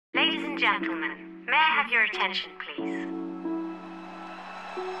gentlemen, may I have your attention, please?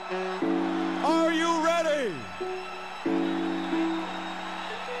 Are you ready?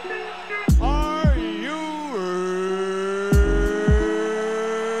 Are you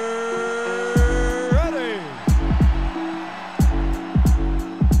ready?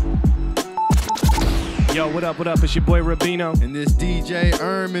 Yo, what up, what up? It's your boy Rubino. And this DJ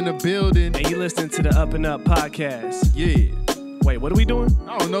in the building. And you listening to the UpNUp Podcast. Yeah. Wait, what are we doing?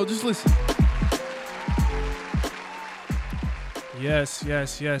 I don't know, just listen. Yes.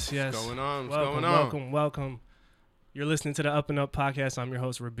 What's going on? Welcome. You're listening to the UpNUp Podcast. I'm your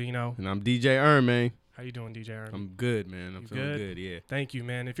host, Rubino. And I'm DJ man. How you doing, DJ Ern? I'm good, man. I'm feeling good, yeah. Thank you,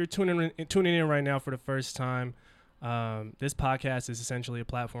 man. If you're tuning in right now for the first time, this podcast is essentially a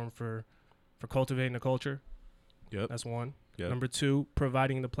platform for cultivating the culture. Yep. That's one. Yep. Number two,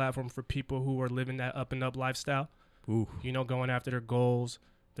 providing the platform for people who are living that up and up lifestyle. Ooh. You know, going after their goals,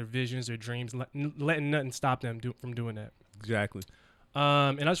 their visions, their dreams, letting nothing stop them from doing that. Exactly.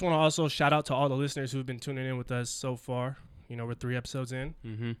 And I just want to also shout out to all the listeners who've been tuning in with us so far. You know, we're 3 episodes in.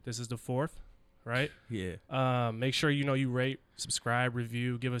 Mm-hmm. This is the 4th, right? Yeah. Make sure, you rate, subscribe,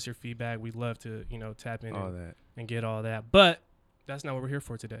 review, give us your feedback. We'd love to, tap in and get all that. But that's not what we're here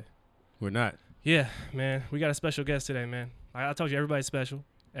for today. We're not. Yeah, man. We got a special guest today, man. I told you everybody's special.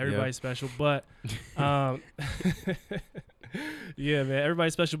 Everybody's special. But, yeah, man,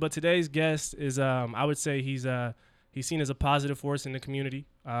 everybody's special. But today's guest is, I would say he's seen as a positive force in the community,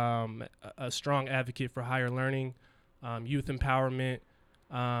 a strong advocate for higher learning, youth empowerment.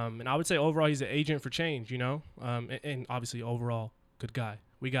 And I would say overall he's an agent for change, and obviously overall good guy.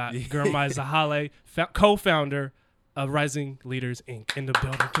 We got Girmay Zahilay, co-founder of Rising Leaders, Inc. in the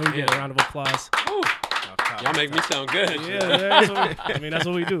building. Can we get a round of applause? Y'all make me sound good. Yeah, that's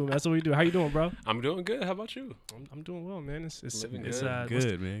what we do. How you doing, bro? I'm doing good. How about you? I'm doing well, man. It's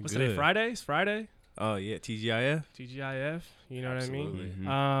good, man. What's today? Friday? It's Friday? Oh, yeah. TGIF. You know Absolutely. what I mean?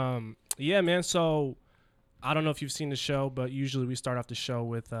 Mm-hmm. Yeah, man. So I don't know if you've seen the show, but usually we start off the show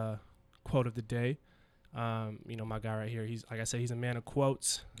with quote of the day. My guy right here, he's, like I said, he's a man of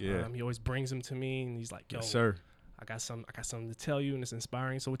quotes. Yeah. He always brings them to me, and he's like, yo, yes, sir. I got something to tell you, and it's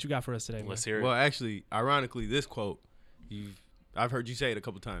inspiring. So what you got for us today, man? Let's hear it. Well, actually, ironically, this quote, I've heard you say it a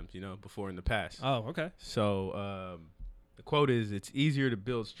couple times, before in the past. Oh, okay. So the quote is, "It's easier to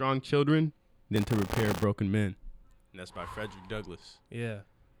build strong children than to repair broken men." And that's by Frederick Douglass. Yeah,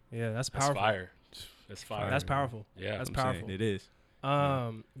 that's powerful. That's fire. That's powerful. Yeah, that's I'm powerful. saying, it is.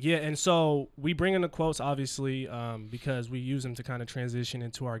 And so we bring in the quotes, obviously, because we use them to kind of transition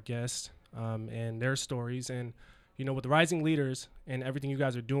into our guests and their stories. And, with the Rising Leaders and everything you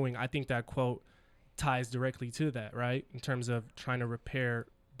guys are doing, I think that quote ties directly to that, right? In terms of trying to repair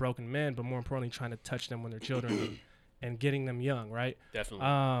broken men, but more importantly, trying to touch them when they're children and getting them young, right? Definitely.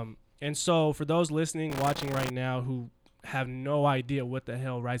 And so for those listening, watching right now who have no idea what the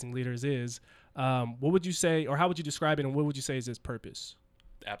hell Rising Leaders is, what would you say, or how would you describe it, and what would you say is its purpose?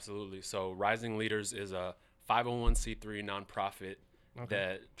 Absolutely. So Rising Leaders is a 501c3 nonprofit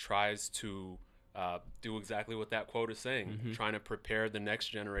that tries to do exactly what that quote is saying, trying to prepare the next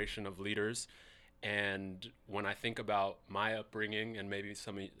generation of leaders. And when I think about my upbringing and maybe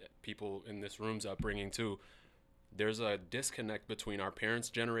some people in this room's upbringing too, there's a disconnect between our parents'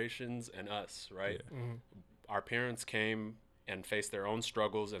 generations and us, right? Yeah. Mm-hmm. Our parents came and faced their own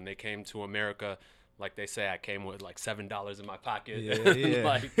struggles, and they came to America, like they say, I came with like $7 in my pocket,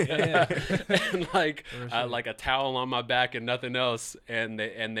 and like a towel on my back and nothing else, and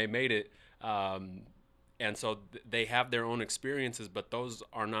they made it. And so they have their own experiences, but those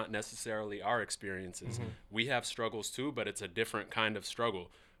are not necessarily our experiences. Mm-hmm. We have struggles too, but it's a different kind of struggle.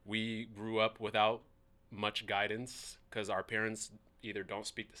 We grew up without much guidance because our parents either don't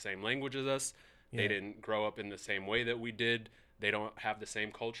speak the same language as us, they didn't grow up in the same way that we did, they don't have the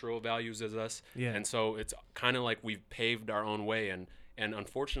same cultural values as us, and so it's kind of like we've paved our own way, and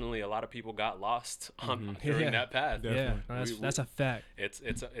unfortunately a lot of people got lost during that path. That's a fact.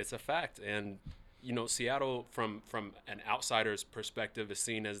 It's a fact. And Seattle from an outsider's perspective is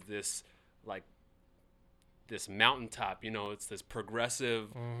seen as this mountaintop, it's this progressive,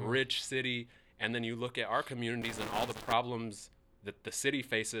 rich city. And then you look at our communities, and all the problems that the city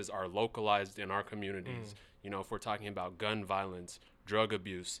faces are localized in our communities. If we're talking about gun violence, drug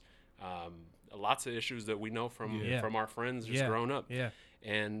abuse, lots of issues that we know from our friends just growing up. Yeah.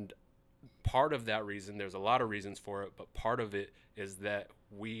 And part of that reason, there's a lot of reasons for it, but part of it is that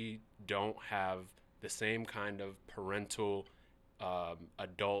we don't have the same kind of parental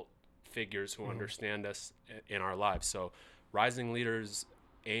adult figures who understand us in our lives. So Rising Leaders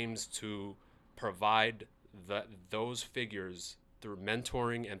aims to provide those figures through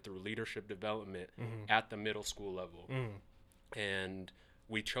mentoring and through leadership development at the middle school level. And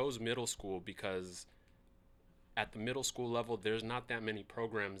we chose middle school because at the middle school level, there's not that many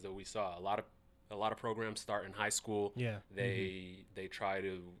programs that we saw. A lot of programs start in high school. Yeah. They try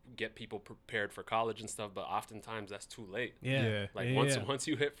to get people prepared for college and stuff, but oftentimes that's too late. Yeah. Like Yeah. once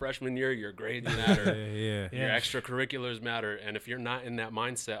you hit freshman year, your grades matter. Yeah. Your extracurriculars matter. And if you're not in that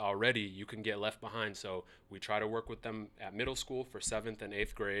mindset already, you can get left behind. So we try to work with them at middle school for 7th and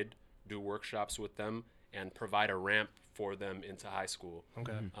 8th grade, do workshops with them, and provide a ramp for them into high school.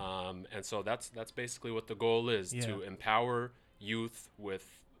 Okay. And so that's basically what the goal is, Yeah. to empower youth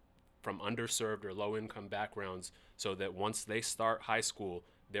from underserved or low income backgrounds, so that once they start high school,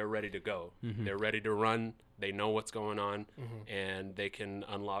 they're ready to go. They're ready to run. They know what's going on, and they can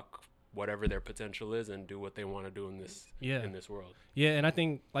unlock whatever their potential is and do what they want to do in this world. Yeah, and I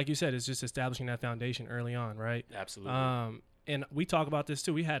think, like you said, it's just establishing that foundation early on, right? Absolutely. And we talk about this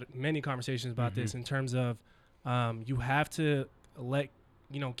too. We had many conversations about this in terms of you have to let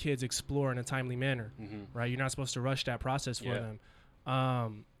kids explore in a timely manner, right? You're not supposed to rush that process for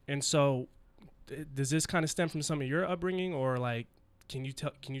them. And so, does this kind of stem from some of your upbringing, or like, can you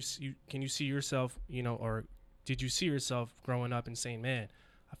see yourself, or did you see yourself growing up and saying, "Man,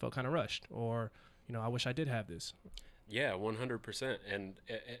 I felt kind of rushed," or I wish I did have this? Yeah, 100%. And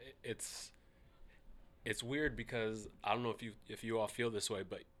it's weird because I don't know if you all feel this way,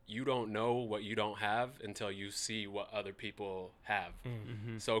 but you don't know what you don't have until you see what other people have.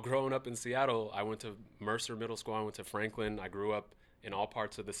 So growing up in Seattle, I went to Mercer Middle School. I went to Franklin. I grew up in all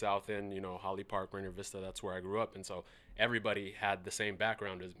parts of the South End, Holly Park, Rainier Vista. That's where I grew up. And so everybody had the same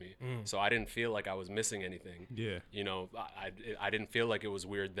background as me. So I didn't feel like I was missing anything. Yeah. I didn't feel like it was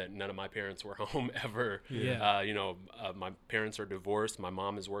weird that none of my parents were home ever. Yeah. My parents are divorced. My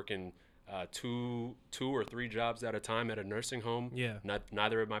mom is working two or three jobs at a time at a nursing home. Yeah.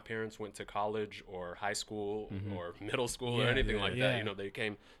 Neither of my parents went to college or high school or middle school or anything like that. They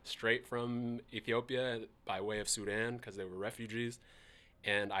came straight from Ethiopia by way of Sudan because they were refugees.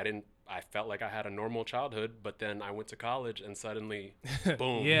 And I felt like I had a normal childhood, but then I went to college and suddenly,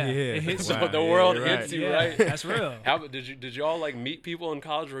 boom. It hits So you. the world hits you, right? That's real. How did you all like meet people in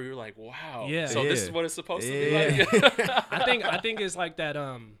college where you're like, wow, Yeah. so this is what it's supposed to be like? I think it's like that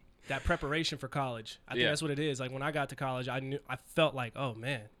preparation for college. I think Yeah. that's what it is. Like when I got to college, I felt like, oh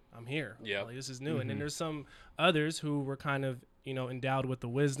man, I'm here. Yeah. Like, this is new. And then there's some others who were kind of, endowed with the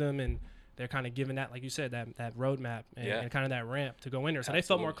wisdom, and they're kind of given that, like you said, that roadmap and kind of that ramp to go in there. So they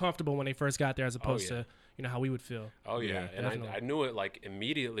felt more comfortable when they first got there as opposed to, how we would feel. Oh yeah. And definitely. I knew it like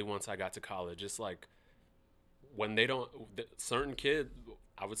immediately once I got to college. It's like when they don't, certain kids,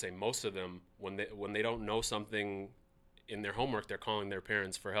 I would say most of them, when they don't know something in their homework, they're calling their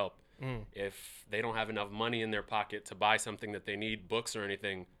parents for help. If they don't have enough money in their pocket to buy something that they need, books or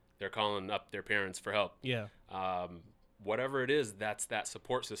anything, they're calling up their parents for help. Yeah. Whatever it is, that's that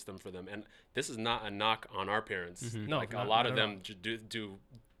support system for them. And this is not a knock on our parents. No, like not- a lot not of at them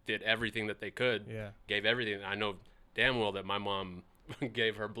did everything that they could. Yeah. Gave everything. I know damn well that my mom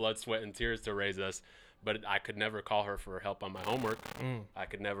gave her blood, sweat, and tears to raise us, but I could never call her for help on my homework. I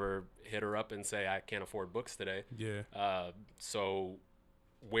could never hit her up and say I can't afford books today. Yeah. So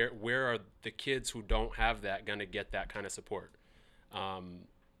where are the kids who don't have that going to get that kind of support?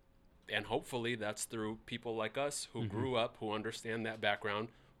 And hopefully that's through people like us who grew up, who understand that background,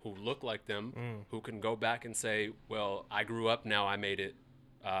 who look like them, who can go back and say, well, I grew up, now I made it.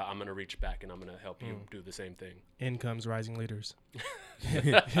 I'm going to reach back and I'm going to help you do the same thing. In comes rising leaders.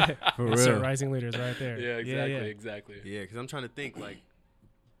 For Insert real. rising leaders right there. Yeah, exactly. Yeah, because I'm trying to think, like,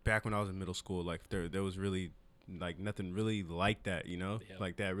 back when I was in middle school, like, there was really, like, nothing really like that, Yeah.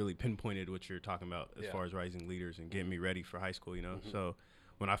 Like, that really pinpointed what you're talking about as far as rising leaders and getting me ready for high school, So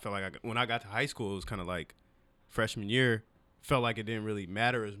when I felt like when I got to high school, it was kind of like freshman year, felt like it didn't really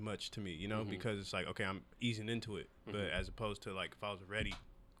matter as much to me, because it's like, okay, I'm easing into it. But as opposed to, like, if I was ready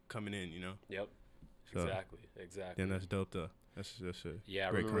coming in, Yep. So, Exactly. Then that's dope, though. That's a Yeah,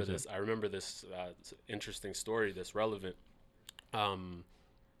 great I concept. remember this interesting story that's relevant.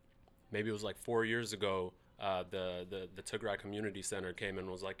 Maybe it was like 4 years ago. The Tigray Community Center came and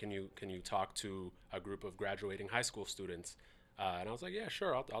was like, "Can you talk to a group of graduating high school students?" And I was like, "Yeah,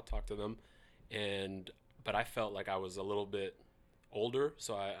 sure, I'll talk to them." But I felt like I was a little bit older,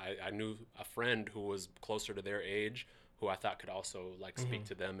 so I knew a friend who was closer to their age, who I thought could also like speak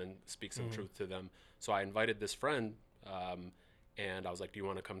to them and speak some truth to them. So I invited this friend. And I was like, "Do you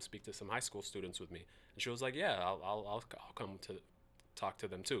want to come speak to some high school students with me?" And she was like, "Yeah, I'll come to talk to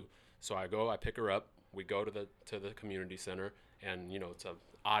them too." So I pick her up. We go to the community center, and it's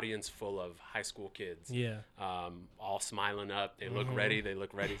audience full of high school kids. Yeah. All smiling up. They look ready. They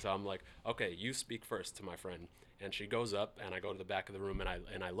look ready. So I'm like, okay, you speak first to my friend. And she goes up, and I go to the back of the room,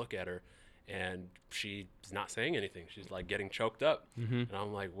 and I look at her, and she's not saying anything. She's like getting choked up. And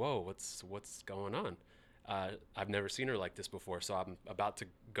I'm like, whoa, what's going on? I've never seen her like this before. So I'm about to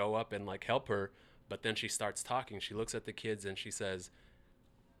go up and like help her. But then she starts talking. She looks at the kids and she says,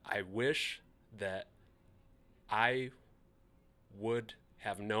 I wish that I would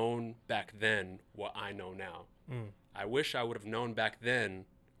have known back then what I know now. I wish I would have known back then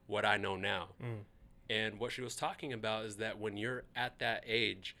what I know now. And what she was talking about is that when you're at that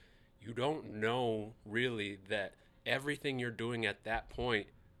age, you don't know really that everything you're doing at that point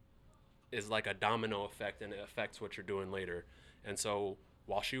is like a domino effect, and it affects what you're doing later. And so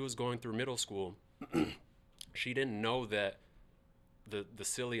while she was going through middle school, she didn't know that the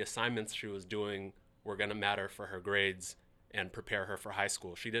silly assignments she was doing were going to matter for her grades and prepare her for high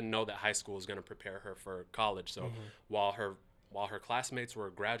school. She didn't know that high school was going to prepare her for college. So while her classmates were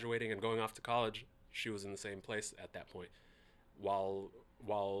graduating and going off to college, she was in the same place at that point. While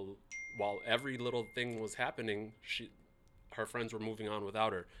every little thing was happening, her friends were moving on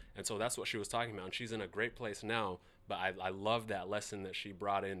without her. And so that's what she was talking about. And she's in a great place now. But I love that lesson that she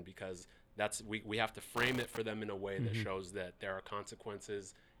brought in, because we have to frame it for them in a way that shows that there are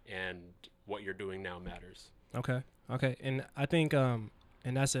consequences and what you're doing now matters. Okay. And I think, and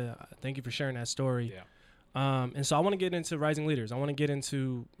thank you for sharing that story. Yeah. And so I want to get into Rising Leaders. I want to get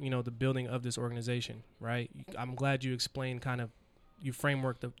into, the building of this organization, right? I'm glad you explained you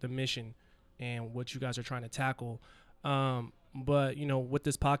framework the mission and what you guys are trying to tackle. But with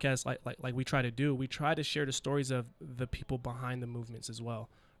this podcast, like we try to do, we try to share the stories of the people behind the movements as well,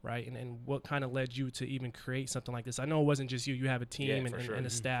 right? And what kind of led you to even create something like this? I know it wasn't just you. You have a team and a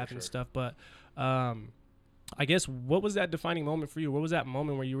staff and stuff, but I guess what was that defining moment for you? What was that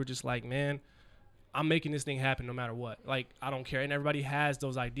moment where you were just like, man, I'm making this thing happen no matter what. Like, I don't care. And everybody has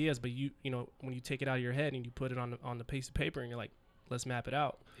those ideas, but when you take it out of your head and you put it on the piece of paper and you're like, let's map it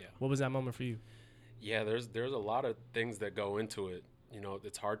out. Yeah. What was that moment for you? Yeah, there's a lot of things that go into it.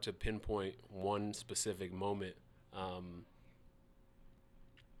 It's hard to pinpoint one specific moment.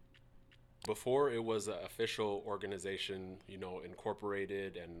 Before it was an official organization,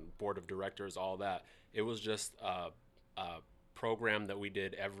 incorporated and board of directors, all that, it was just a program that we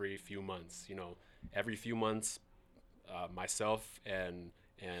did every few months. Every few months, myself and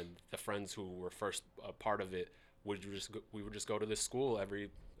the friends who were first a part of it we would just go to this school every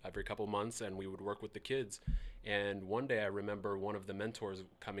couple months, and we would work with the kids. And one day I remember one of the mentors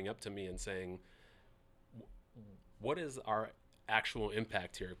coming up to me and saying, what is our actual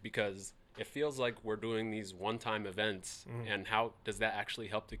impact here? Because it feels like we're doing these one-time events, and how does that actually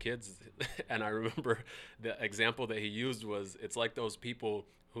help the kids? And I remember the example that he used was, it's like those people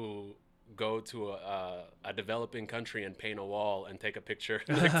who go to a developing country and paint a wall and take a picture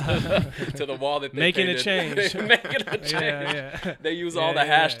to the wall that they making painted. a change. Making a change. Yeah. They use all the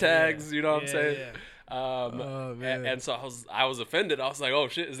hashtags, you know what I'm saying? Yeah. And so I was offended. I was like, oh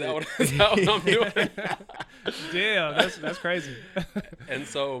shit, is that what I'm doing? Damn, that's crazy. And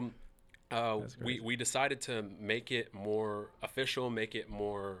so we decided to make it more official, make it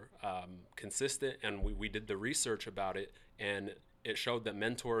more consistent, and we did the research about it, and it showed that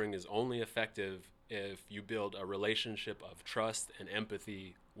mentoring is only effective if you build a relationship of trust and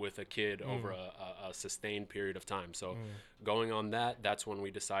empathy with a kid over a sustained period of time. So going on that's when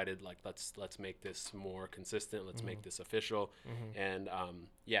we decided, like, let's make this more consistent. Let's make this official. And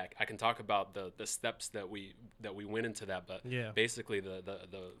I can talk about the steps that we went into that, but basically the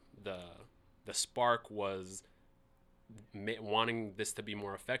spark was wanting this to be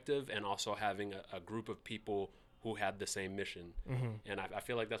more effective, and also having a group of people who had the same mission. And I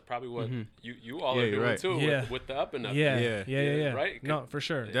feel like that's probably what you all are doing too, with the UpNUp. Yeah. Right? No, for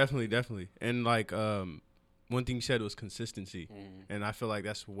sure. Definitely. And like one thing you said was consistency. And I feel like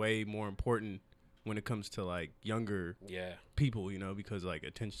that's way more important when it comes to like younger people, because like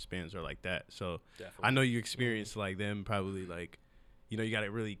attention spans are like that. So definitely. I know you experienced like them probably like, you got to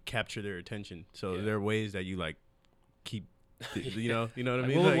really capture their attention. So there are ways that you like keep you know what I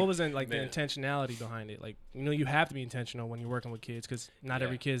mean? What was in, like, the intentionality behind it? Like, you have to be intentional when you're working with kids, because not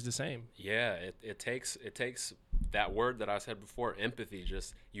every kid is the same. Yeah, it takes that word that I said before, empathy.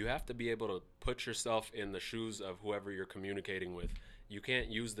 Just, you have to be able to put yourself in the shoes of whoever you're communicating with. You can't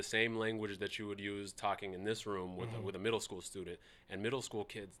use the same language that you would use talking in this room with a middle school student. And middle school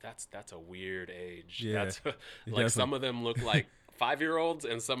kids, that's a weird age. Yeah, That's like some of them look like 5-year-olds,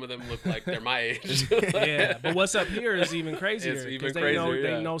 and some of them look like they're my age. Yeah, but what's up here is even crazier. It's even 'cause they crazier, know,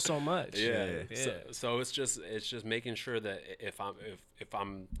 yeah. They know so much. Yeah. Yeah. So it's just making sure that if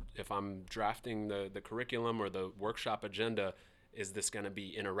I'm drafting the curriculum or the workshop agenda, is this going to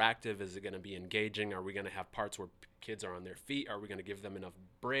be interactive? Is it going to be engaging? Are we going to have parts where kids are on their feet? Are we going to give them enough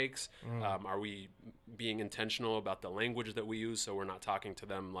breaks? Are we being intentional about the language that we use, so we're not talking to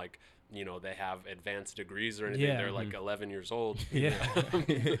them like, you know, they have advanced degrees or anything? Yeah. They're like 11 years old. Yeah.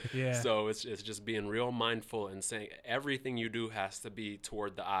 Yeah. So it's just being real mindful and saying everything you do has to be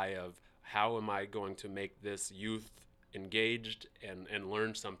toward the eye of how am I going to make this youth engaged and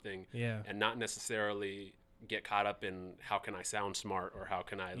learn something, Yeah. and not necessarily get caught up in how can I sound smart or how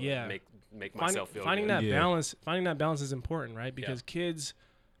can I make myself feel finding good. that balance is important, right? Because kids,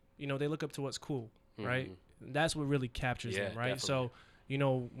 you know, they look up to what's cool, right? That's what really captures them, right? Definitely. So, you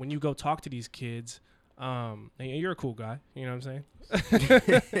know, when you go talk to these kids, and you're a cool guy, you know what I'm saying?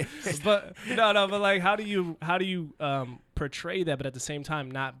 but but like, how do you portray that, but at the same time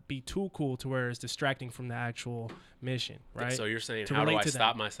not be too cool to where it's distracting from the actual mission, right? So you're saying, To how do relate I to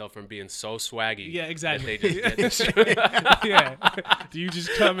stop myself from being so swaggy? Yeah, exactly. That they just get Yeah. Do you just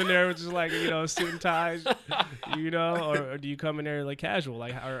come in there with just like, you know, suit and ties, you know, or do you come in there like casual?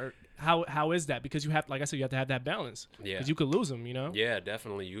 Like, how is that? Because you have, like I said, you have to have that balance. Yeah. Because you could lose them, you know? Yeah,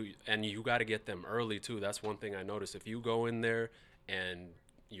 definitely. You got to get them early too. That's one thing I noticed. If you go in there and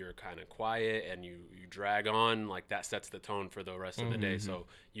you're kind of quiet and you drag on, like that sets the tone for the rest of the day. So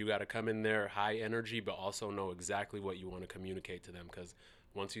you got to come in there high energy, but also know exactly what you want to communicate to them. Because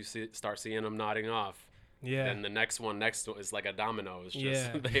once you start seeing them nodding off, Yeah. then the next one next to is like a domino. It's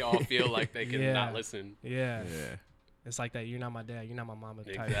just Yeah. they all feel like they can Yeah. not listen. Yeah. Yeah. It's like that. You're not my dad. You're not my mama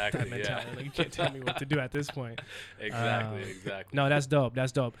type Exactly, mentality. yeah. Like, you can't tell me what to do at this point. Exactly. No, that's dope.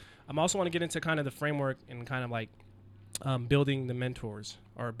 That's dope. I'm also want to get into kind of the framework and kind of like building the mentors,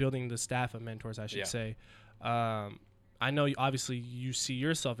 or building the staff of mentors, I should say. I know obviously you see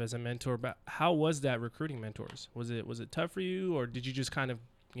yourself as a mentor, but how was that recruiting mentors? Was it tough for you, or did you just kind of,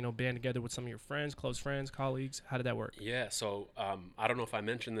 you know, band together with some of your friends, close friends, colleagues? How did that work? Yeah, so I don't know if I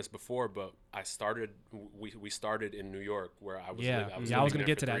mentioned this before, but we started in New York, where I was Yeah. living. I was living gonna there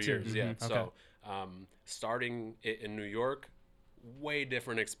get for to that 3 too. years. Yeah, Okay. so starting it in New York, way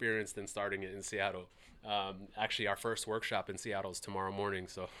different experience than starting it in Seattle. Actually, our first workshop in Seattle is tomorrow morning,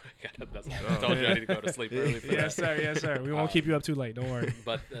 so I told you I need to go to sleep early for that. Yes, sir. Yes, sir. We won't keep you up too late. Don't worry.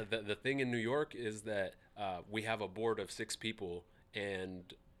 But the thing in New York is that we have a board of 6 people,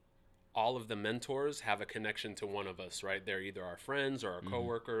 and all of the mentors have a connection to one of us, right? They're either our friends or our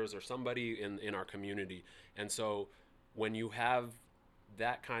coworkers or somebody in our community. And so when you have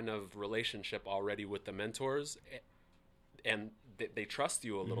that kind of relationship already with the mentors, and they trust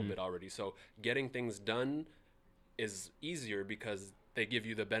you a little bit already, so getting things done is easier because they give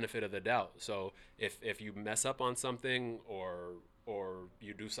you the benefit of the doubt. So if you mess up on something or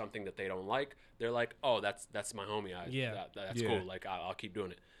you do something that they don't like, they're like, oh, that's my homie. That's cool. Like I'll keep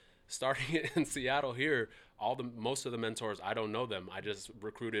doing it. Starting it in Seattle here, most of the mentors, I don't know them. I just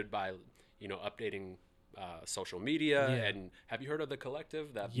recruited by, you know, updating social media. Yeah. And have you heard of the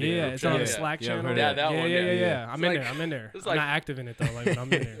Collective? That Yeah, it's on the Slack Yeah, I've channel. heard of that. Yeah, one, yeah. yeah. I'm It's in like- there. I'm in there. it's I'm like- not active in it though. Like, when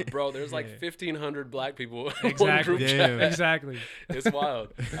I'm in there. Bro, there's like Yeah. 1,500 black people in Exactly. one group chat. Damn. Exactly. It's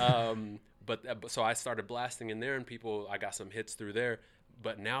wild. But so I started blasting in there, and I got some hits through there.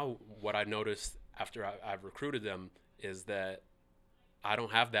 But now what I noticed after I've recruited them is that I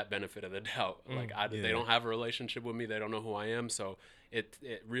don't have that benefit of the doubt. Like they don't have a relationship with me. They don't know who I am. So it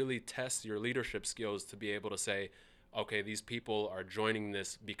really tests your leadership skills to be able to say, okay, these people are joining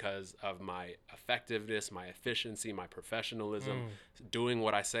this because of my effectiveness, my efficiency, my professionalism, doing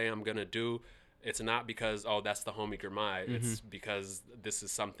what I say I'm going to do. It's not because, oh, that's the homie Girmay. It's because this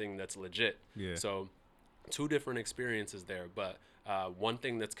is something that's legit. Yeah. So 2 different experiences there. But one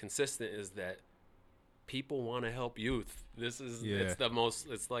thing that's consistent is that people want to help youth. It's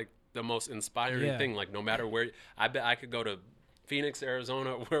like the most inspiring thing. Like no matter where, I bet I could go to Phoenix,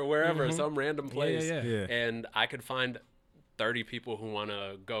 Arizona, wherever, some random place, Yeah. and I could find 30 people who want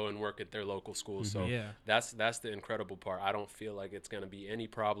to go and work at their local school. So that's the incredible part. I don't feel like it's going to be any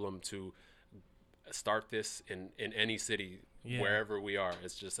problem to start this in any city, wherever we are.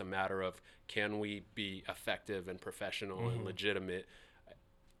 It's just a matter of, can we be effective and professional and legitimate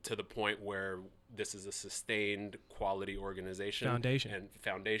to the point where this is a sustained quality organization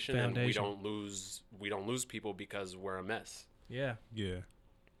foundation, and we don't lose people because we're a mess. Yeah. Yeah.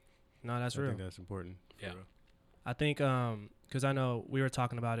 No, that's I real. think that's important. Yeah. I think because I know we were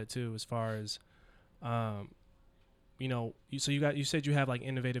talking about it too, as far as you know, you said you have like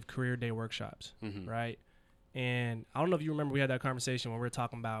innovative career day workshops, right? And I don't know if you remember, we had that conversation when we were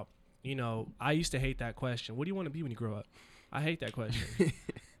talking about, you know, I used to hate that question. What do you want to be when you grow up? I hate that question.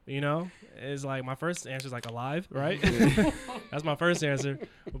 You know, it's like my first answer is like alive, right? That's my first answer.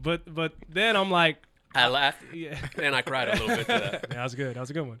 But then I'm like, I laughed, yeah, and I cried a little bit to that. yeah, that was good. That was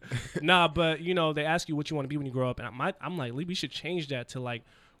a good one. Nah, but you know, they ask you what you want to be when you grow up, and I'm like, we should change that to like,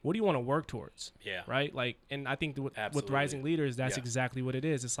 what do you want to work towards? Yeah. Right. Like, and I think with Absolutely. Rising Leaders, that's Yeah. exactly what it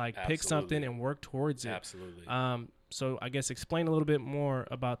is. It's like pick Absolutely. something and work towards it. Absolutely. So I guess explain a little bit more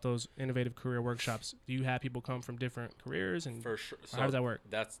about those innovative career workshops. Do you have people come from different careers, and For sure. So how does that work?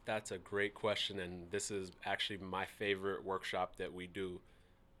 That's a great question, and this is actually my favorite workshop that we do.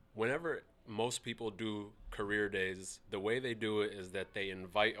 Whenever most people do career days, the way they do it is that they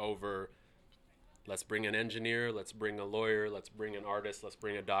invite over, let's bring an engineer, let's bring a lawyer, let's bring an artist, let's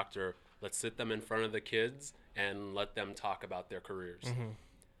bring a doctor, let's sit them in front of the kids and let them talk about their careers. Mm-hmm.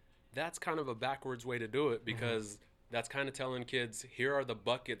 That's kind of a backwards way to do it, because that's kind of telling kids, here are the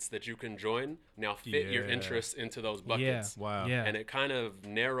buckets that you can join. Now fit your Yeah. interests into those buckets. Wow. Yeah. And it kind of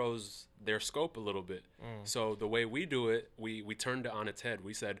narrows their scope a little bit. So the way we do it, we turned it on its head.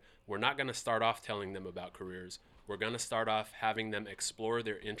 We said, we're not going to start off telling them about careers. We're going to start off having them explore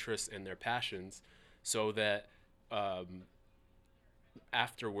their interests and their passions, so that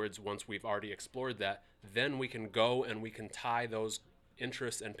afterwards, once we've already explored that, then we can go and we can tie those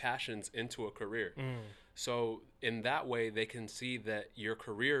interests and passions into a career. So in that way, they can see that your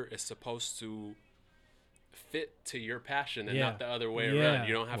career is supposed to fit to your passion and Yeah. not the other way Yeah. around.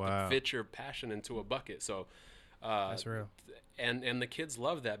 You don't have Wow. to fit your passion into a bucket. So That's real. and the kids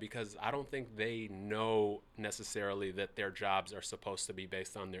love that, because I don't think they know necessarily that their jobs are supposed to be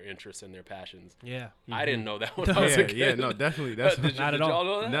based on their interests and their passions. Yeah. I didn't know that when I was a kid. Yeah, no, definitely. That's Did Not at y'all all.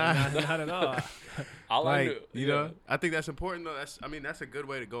 know that? nah. Not at all. All I knew, Like, you know, I think that's important though. That's a good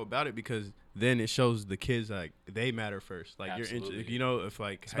way to go about it, because then it shows the kids like they matter first. Like Absolutely. you know, if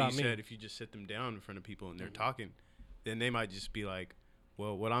like It's how you about me. said, if you just sit them down in front of people and they're talking, then they might just be like,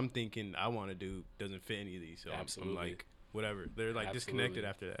 well, what I'm thinking I want to do doesn't fit any of these. So I'm Absolutely. like, whatever. They're like disconnected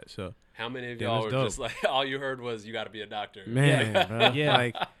after that. So How many of Yeah, y'all that's were dope. just like, all you heard was, you got to be a doctor? man, bro, Yeah.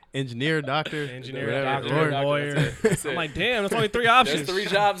 like engineer, doctor, Engineer, whatever, doctor, or- lawyer. That's it. I'm like, damn, that's only 3 options. There's 3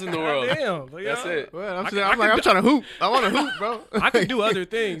 jobs in the world. Damn. But, That's yeah. it. Well, I'm could trying to hoop. I want to hoop, bro. I can do other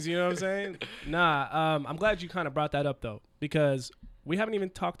things, you know what I'm saying? Nah, I'm glad you kind of brought that up though, because we haven't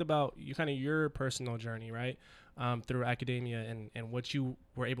even talked about your personal journey, right? Through academia and what you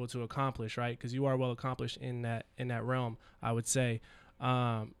were able to accomplish, right? Because you are well accomplished in that realm, I would say.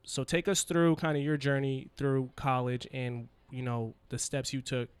 So take us through kind of your journey through college and, you know, the steps you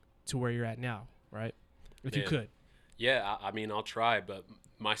took to where you're at now, right? If you Yeah. could. Yeah, I mean, I'll try, but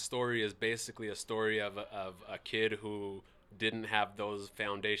my story is basically a story of a kid who didn't have those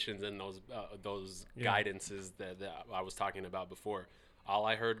foundations and those Yeah. guidances that I was talking about before. All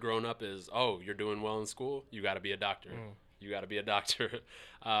I heard growing up is, oh, you're doing well in school, you got to be a doctor. You got to be a doctor.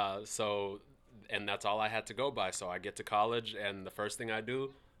 And that's all I had to go by. So I get to college, and the first thing I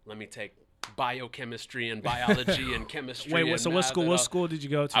do, let me take biochemistry and biology and chemistry. Wait, and so what math school? and What all. school did you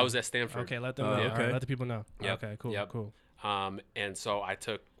go to? I was at Stanford. Okay, let them know. okay. All right, let the people know. Yep, Okay, cool, yep. cool. And so I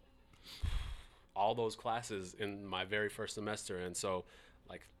took all those classes in my very first semester. And so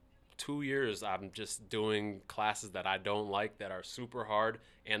like 2 years, I'm just doing classes that I don't like, that are super hard,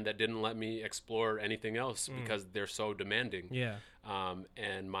 and that didn't let me explore anything else because they're so demanding. Yeah.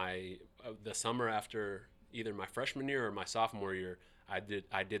 And the summer after either my freshman year or my sophomore year, I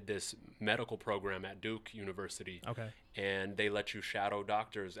did this medical program at Duke University. Okay. And they let you shadow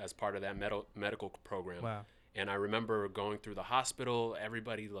doctors as part of that medical program. Wow. And I remember going through the hospital,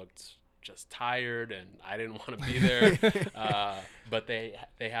 everybody looked just tired, and I didn't want to be there. But they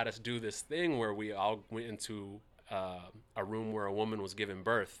had us do this thing where we all went into a room where a woman was giving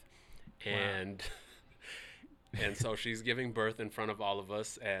birth. And and so she's giving birth in front of all of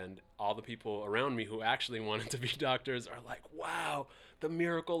us, and all the people around me who actually wanted to be doctors are like, wow, the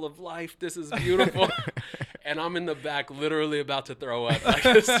miracle of life, this is beautiful. And I'm in the back literally about to throw up. Like,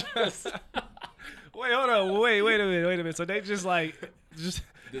 it's just Wait, hold on. Wait a minute. So they just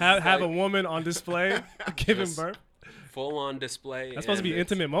have a woman on display giving Just birth? full on display. That's supposed to be an and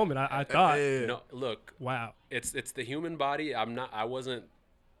intimate moment, I thought. No, look, Wow. it's the human body. I wasn't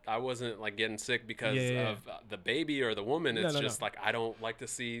like getting sick because Yeah. of the baby or the woman. It's No. just like, I don't like to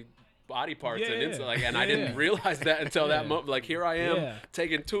see body parts Yeah, and yeah. like, and I Yeah. didn't realize that until that moment. Like, here I am Yeah.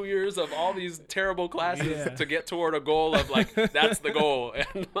 taking 2 years of all these terrible classes Yeah. to get toward a goal of like, that's the goal.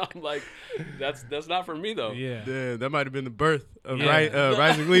 And I'm like, that's not for me though. Yeah. Damn, that might have been the birth of Yeah.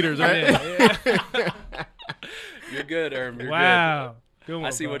 Rising Leaders, right? Yeah. You're good, Erm. You're Wow. one,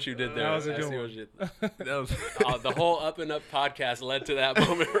 I see bro. what you did there. That was a I good see one. what you That was the whole UpNUp podcast led to that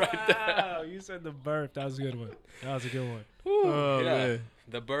moment right there. Wow, you said the birth. That was a good one. That was a good one. oh, Yeah. man.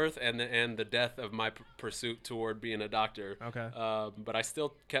 The birth and the death of my pursuit toward being a doctor. Okay. But I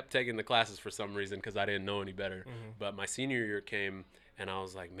still kept taking the classes for some reason because I didn't know any better. But my senior year came, and I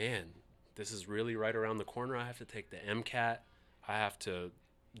was like, man, this is really right around the corner. I have to take the MCAT. I have to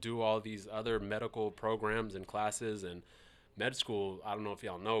do all these other medical programs and classes, and med school. I don't know if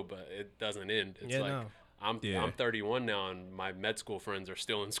y'all know, but it doesn't end. It's I'm 31 now, and my med school friends are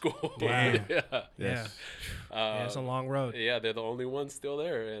still in school. Damn. yeah. Yeah, it's a long road. Yeah, they're the only ones still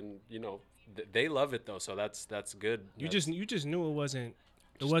there, and they love it though, so that's good. You just knew it wasn't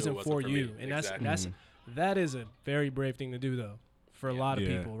wasn't for for you, me. and Exactly. that is a very brave thing to do though, for a lot of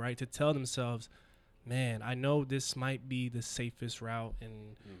Yeah. people, right? To tell themselves, man, I know this might be the safest route,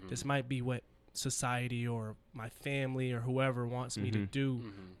 and this might be what society or my family or whoever wants me to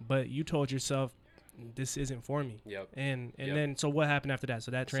do, but you told yourself, this isn't for me. Yep. And Yep. then, so what happened after that?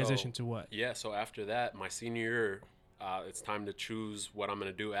 So that transition to what? Yeah, so after that, my senior year, it's time to choose what I'm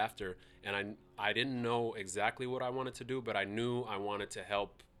going to do after. And I didn't know exactly what I wanted to do, but I knew I wanted to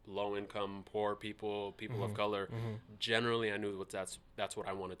help low-income, poor people of color. Generally, I knew that's what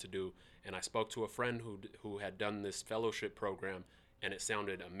I wanted to do. And I spoke to a friend who had done this fellowship program, and it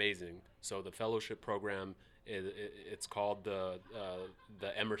sounded amazing. So the fellowship program, it's called the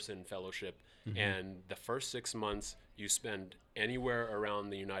Emerson Fellowship. And the first 6 months, you spend anywhere around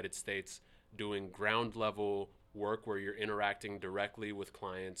the United States doing ground level work where you're interacting directly with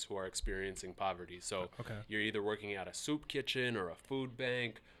clients who are experiencing poverty. So you're either working at a soup kitchen or a food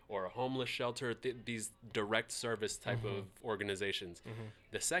bank or a homeless shelter, these direct service type of organizations.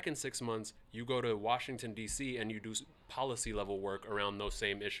 The second 6 months, you go to Washington, D.C., and you do policy level work around those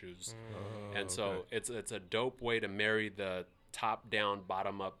same issues. And so it's a dope way to marry the top-down,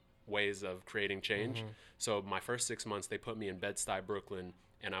 bottom-up ways of creating change. So my first 6 months, they put me in Bed-Stuy, Brooklyn,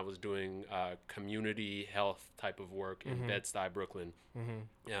 and I was doing community health type of work in Bed-Stuy, Brooklyn.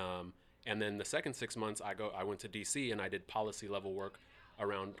 And then the second 6 months, I went to DC and I did policy level work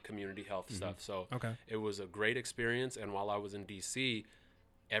around community health stuff. So it was a great experience. And while I was in DC,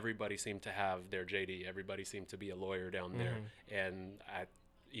 everybody seemed to have their JD. Everybody seemed to be a lawyer down there. And I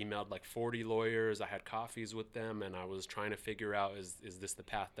emailed like 40 lawyers. I had coffees with them, and I was trying to figure out, is this the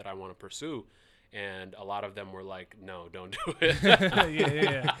path that I want to pursue? And a lot of them were like, no, don't do it.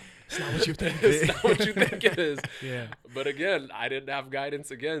 yeah. It's not what you think. It's not what you think it is. Yeah. But again, I didn't have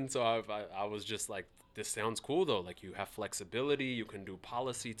guidance again. So I was just like, this sounds cool though. Like, you have flexibility, you can do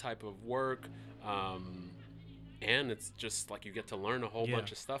policy type of work. And it's just like you get to learn a whole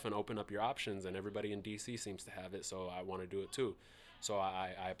bunch of stuff and open up your options, and everybody in DC seems to have it. So I want to do it too. So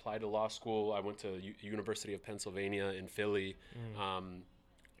I applied to law school. I went to University of Pennsylvania in Philly.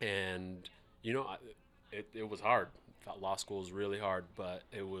 And it was hard. I thought law school was really hard, but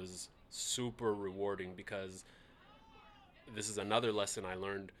it was super rewarding, because this is another lesson I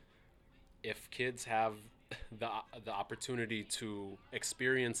learned. If kids have the opportunity to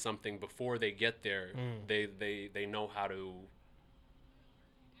experience something before they get there, they know how to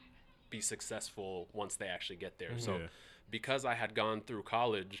be successful once they actually get there. So because I had gone through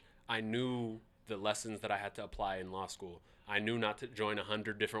college, I knew the lessons that I had to apply in law school. I knew not to join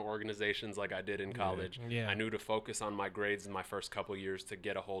 100 different organizations like I did in college. I knew to focus on my grades in my first couple years to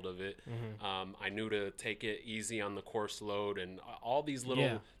get a hold of it. I knew to take it easy on the course load, and all these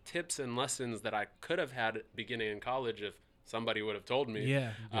little tips and lessons that I could have had beginning in college if somebody would have told me.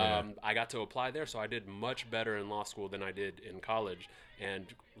 I got to apply there, so I did much better in law school than I did in college. And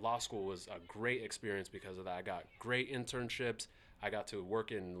law school was a great experience because of that. I got great internships. I got to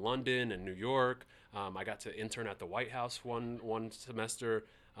work in London and New York. I got to intern at the White House one semester,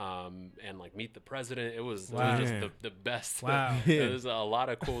 and like meet the president. It was just the best. Wow. There's a lot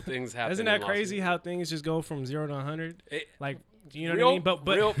of cool things happening. Isn't that in law crazy school. how things just go from 0 to 100? Like, you know what I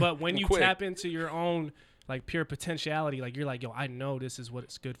mean? But when you quick. tap into your own like pure potentiality, like you're like, yo, I know this is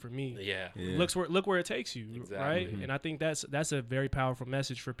what's good for me. Look where it takes you, right? And I think that's a very powerful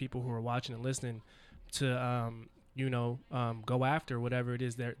message for people who are watching and listening to go after whatever it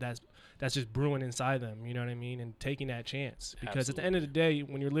is that's just brewing inside them, you know what I mean, and taking that chance, because at the end of the day,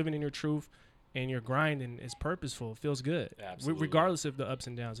 when you're living in your truth and you're grinding, it's purposeful. It feels good. Regardless of the ups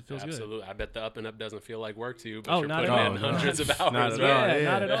and downs, it feels good. I bet the UpNUp doesn't feel like work to you, but you're not putting at in all. hundreds of hours.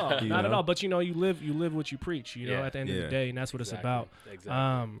 Not at all. Not at all. But you live what you preach, at the end of the day, and that's what it's about. Exactly.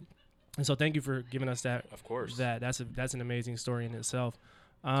 And so thank you for giving us that. Of course. That's an amazing story in itself.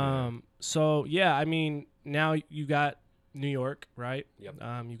 So yeah, I mean, now you got New York, right? Yep.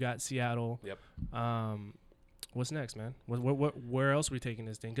 You got Seattle. Yep. what's next, man? Where else are we taking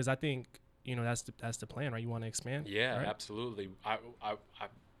this thing? Because I think, that's the plan, right? You want to expand? Yeah, right? absolutely.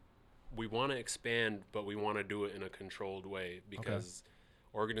 We want to expand, but we want to do it in a controlled way, because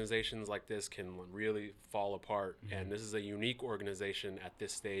organizations like this can really fall apart. And this is a unique organization at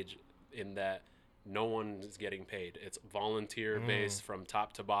this stage in that no one is getting paid. It's volunteer based from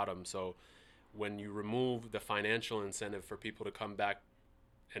top to bottom. So when you remove the financial incentive for people to come back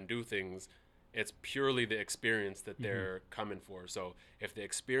and do things, it's purely the experience that they're coming for. So if the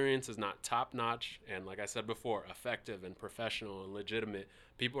experience is not top notch and, like I said before, effective and professional and legitimate,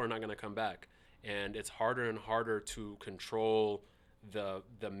 people are not going to come back. And it's harder and harder to control the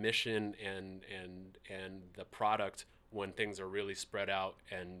mission and the product when things are really spread out,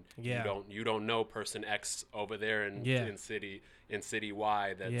 and you don't know person X over there in city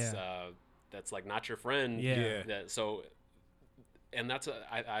Y that's like not your friend. And that's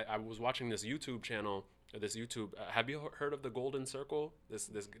I was watching this YouTube channel, have you heard of the Golden Circle? This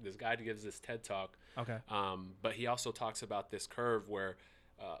guy gives this TED talk. Okay. But he also talks about this curve where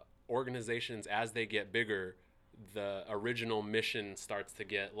organizations, as they get bigger, the original mission starts to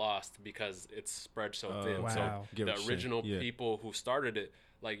get lost because it's spread so thin. Wow. So the original people who started it,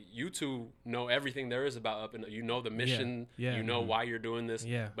 like you two know everything there is about UpNUp. You know the mission. You know why you're doing this.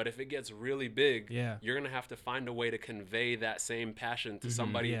 But if it gets really big, you're going to have to find a way to convey that same passion to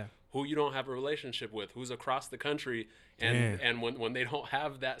somebody who you don't have a relationship with, who's across the country. And when they don't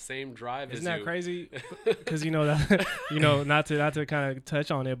have that same drive Isn't as that you. crazy? Because not to kind of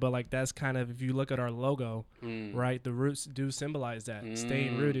touch on it, but like that's kind of, if you look at our logo, right? The roots do symbolize that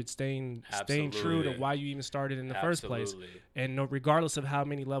staying rooted, staying true to why you even started in the first place. And regardless of how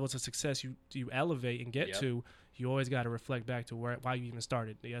many levels of success you elevate and get to, you always got to reflect back to why you even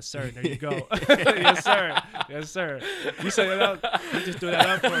started. Yes, sir. There you go. Yes, sir. Yes, sir. You said that up. You just threw that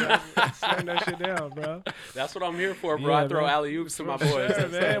up for us. Slowing that shit down, bro. That's what I'm here for, bro. I throw alley-oops to my boys. Sure,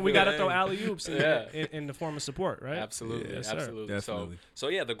 man. We got to throw alley-oops in the form of support, right? Absolutely. Yes, absolutely. Definitely. So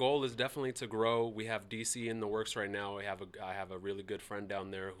yeah, the goal is definitely to grow. We have DC in the works right now. I have a really good friend down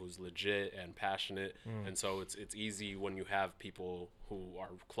there who's legit and passionate. And so it's easy when you have people who are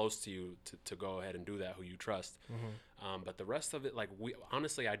close to you to go ahead and do that, who you trust. But the rest of it, like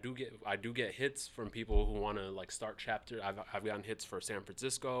I do get hits from people who want to like start chapter. I've gotten hits for San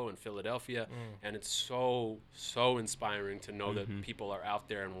Francisco and Philadelphia, and it's so inspiring to know that people are out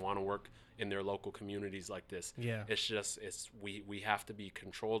there and want to work in their local communities like this. It's just we have to be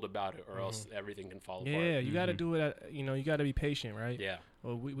controlled about it, or else everything can fall apart. Yeah, you got to do it. You got to be patient, right? Yeah.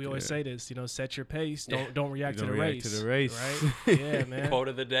 Well, we always say this. Set your pace. Don't react to the react race. to the race. Right? Yeah, man. Quote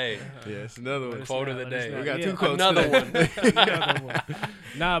of the day. Yes, another one. Quote of the day. We got two quotes. Another one.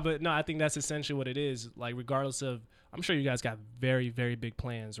 Another one. I think that's essentially what it is. Like, regardless of, I'm sure you guys got very, very big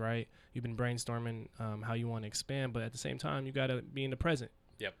plans, right? You've been brainstorming how you want to expand, but at the same time, you got to be in the present.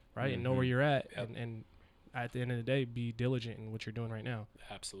 Yep. Right, and know where you're at, and at the end of the day, be diligent in what you're doing right now.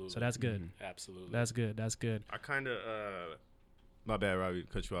 Absolutely. So that's good. Absolutely. That's good. That's good. I kind of, my bad, Robbie,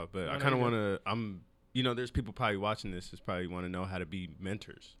 cut you off, but I kind of want to, there's people probably watching this probably want to know how to be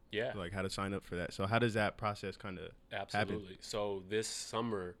mentors. Yeah. Like how to sign up for that. So how does that process kind of happen? So this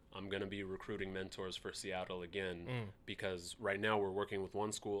summer, I'm going to be recruiting mentors for Seattle again, because right now we're working with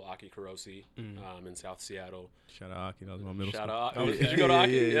one school, Aki Kurosi, in South Seattle. Shout out Aki, that was my middle school. Shout out. Oh, did you go to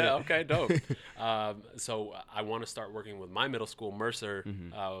Aki? Yeah, okay, dope. So I want to start working with my middle school, Mercer,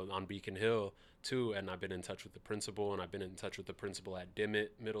 on Beacon Hill too, and I've been in touch with the principal, and I've been in touch with the principal at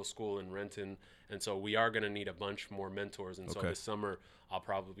Dimmitt Middle School in Renton, and so we are going to need a bunch more mentors, and so this summer I'll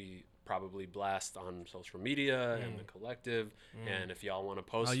probably blast on social media and the collective, and if y'all want to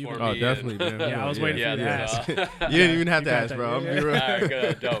post for me. Definitely, man. Yeah, I was waiting for you to ask. You didn't even have to ask, bro. I'm Yeah. real. All right,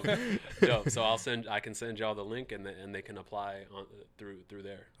 good, dope. So I can send y'all the link, and they can apply through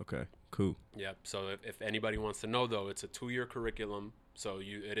there. Okay, cool. Yep. So if anybody wants to know, though, it's a 2-year curriculum. So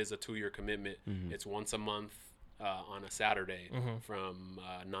it is a 2-year commitment. It's once a month on a Saturday from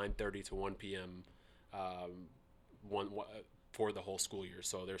 9:30 to 1 p.m. For the whole school year.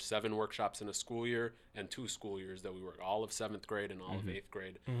 So there's 7 workshops in a school year and 2 school years that we work, all of 7th grade and all of 8th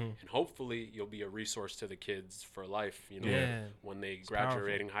grade. And hopefully you'll be a resource to the kids for life, when they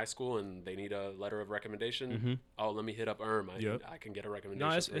graduating high school and they need a letter of recommendation. Let me hit up I can get a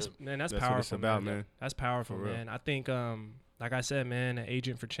recommendation. That's what powerful, it's about, man. That's powerful, man. I think like I said, man, an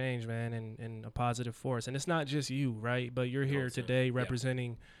agent for change, man, and a positive force. And it's not just you, right? But you're here today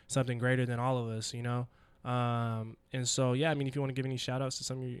representing something greater than all of us, And so, yeah, I mean, if you want to give any shout outs to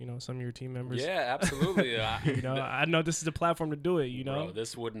some of your team members. Yeah, absolutely. I know this is the platform to do it, Bro,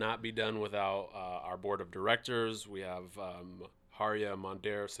 this would not be done without our board of directors. We have Haria,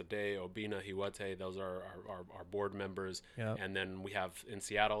 Mondare, Sade, Obina, Hiwate. Those are our board members. Yep. And then we have in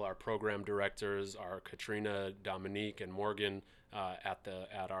Seattle our program directors, our Katrina, Dominique, and Morgan at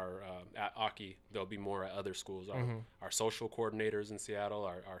Aki. There'll be more at other schools. Our social coordinators in Seattle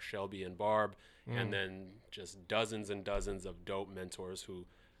are Shelby and Barb, and then just dozens and dozens of dope mentors who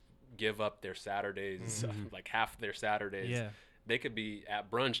give up their Saturdays, like half their Saturdays. Yeah. They could be at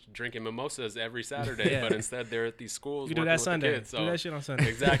brunch drinking mimosas every Saturday, but instead they're at these schools. You do that Sunday. Do that shit on Sunday.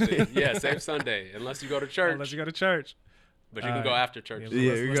 Exactly. Yeah, same Sunday, unless you go to church. Unless you go to church. But you can go after church.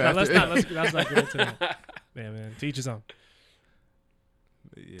 Let's not get into that. Man, teach his own.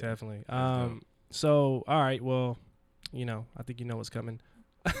 Yeah, definitely. So, all right. Well, I think you know what's coming.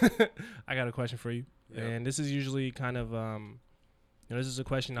 I got a question for you, and this is usually kind of this is a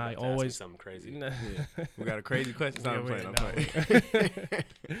question I always something crazy. We got a crazy question. I'm playing.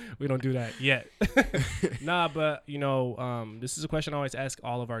 We don't do that yet. Nah, but this is a question I always ask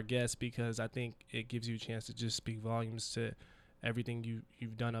all of our guests because I think it gives you a chance to just speak volumes to everything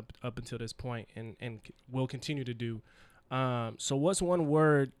you've done up until this point and will continue to do. So what's one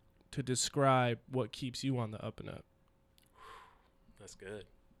word to describe what keeps you on the up and up? That's good.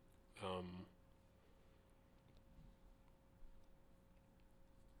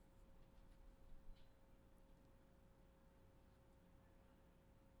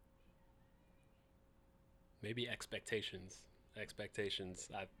 Maybe expectations.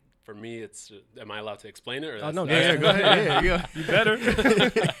 For me, it's. Am I allowed to explain it? Or no. Yeah, go ahead. Yeah, you go. You better.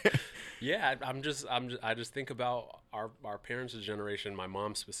 Yeah, I just think about our parents' generation, my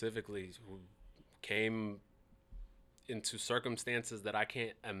mom specifically, who came into circumstances that I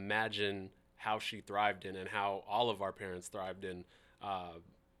can't imagine how she thrived in and how all of our parents thrived in.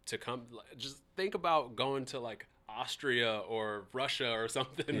 Just think about going to like Austria or Russia or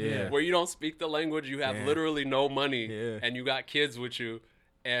something where you don't speak the language, you have literally no money, and you got kids with you.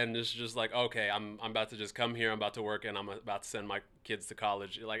 And it's just like, okay, I'm about to just come here, I'm about to work, and I'm about to send my kids to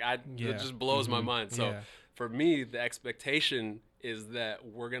college. Like, it just blows my mind. So for me, the expectation is that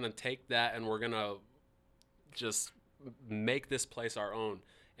we're going to take that and we're going to just make this place our own.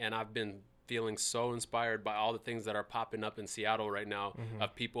 And I've been feeling so inspired by all the things that are popping up in Seattle right now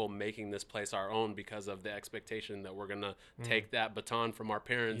of people making this place our own because of the expectation that we're going to take that baton from our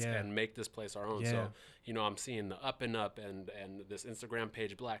parents and make this place our own. So, I'm seeing the UpNUp and this Instagram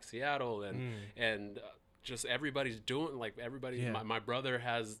page, Black Seattle, and just everybody's doing, like, everybody, my brother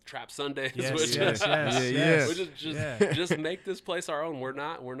has Trap Sundays, which just make this place our own. We're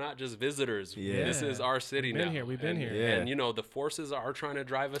not just visitors. This is our city now. We've been here. And the forces are trying to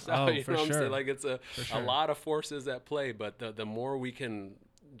drive us out. You know what I'm saying? Like, it's a lot of forces at play, but the more we can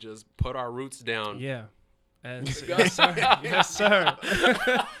just put our roots down. Yeah. Yes, sir. Yes, sir.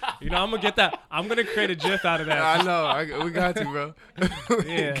 I'm gonna get that. I'm gonna create a GIF out of that. I know. We got to, bro.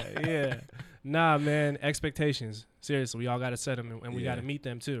 Yeah. Nah, man. Expectations. Seriously, we all gotta set them, and we gotta meet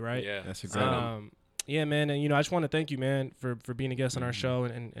them too, right? Yeah, that's exactly. Yeah, man. And I just want to thank you, man, for being a guest on our show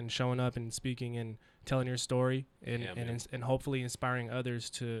and showing up and speaking and telling your story and hopefully inspiring others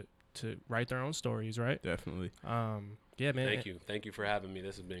to write their own stories, right? Definitely. Yeah, man. Thank you for having me.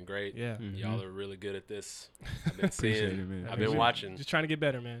 This has been great. Yeah. Y'all are really good at this. I've been seeing. I've been watching. Just trying to get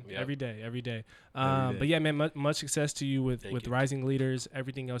better, man. Yep. Every day. But yeah, man, much success to you with Rising Leaders,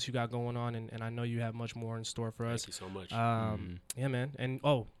 everything else you got going on, and I know you have much more in store for us. Thank you so much. Yeah, man. And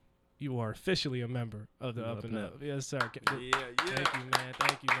you are officially a member of the UpNUp. Yes, sir. Yeah.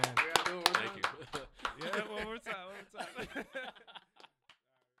 Thank you, man.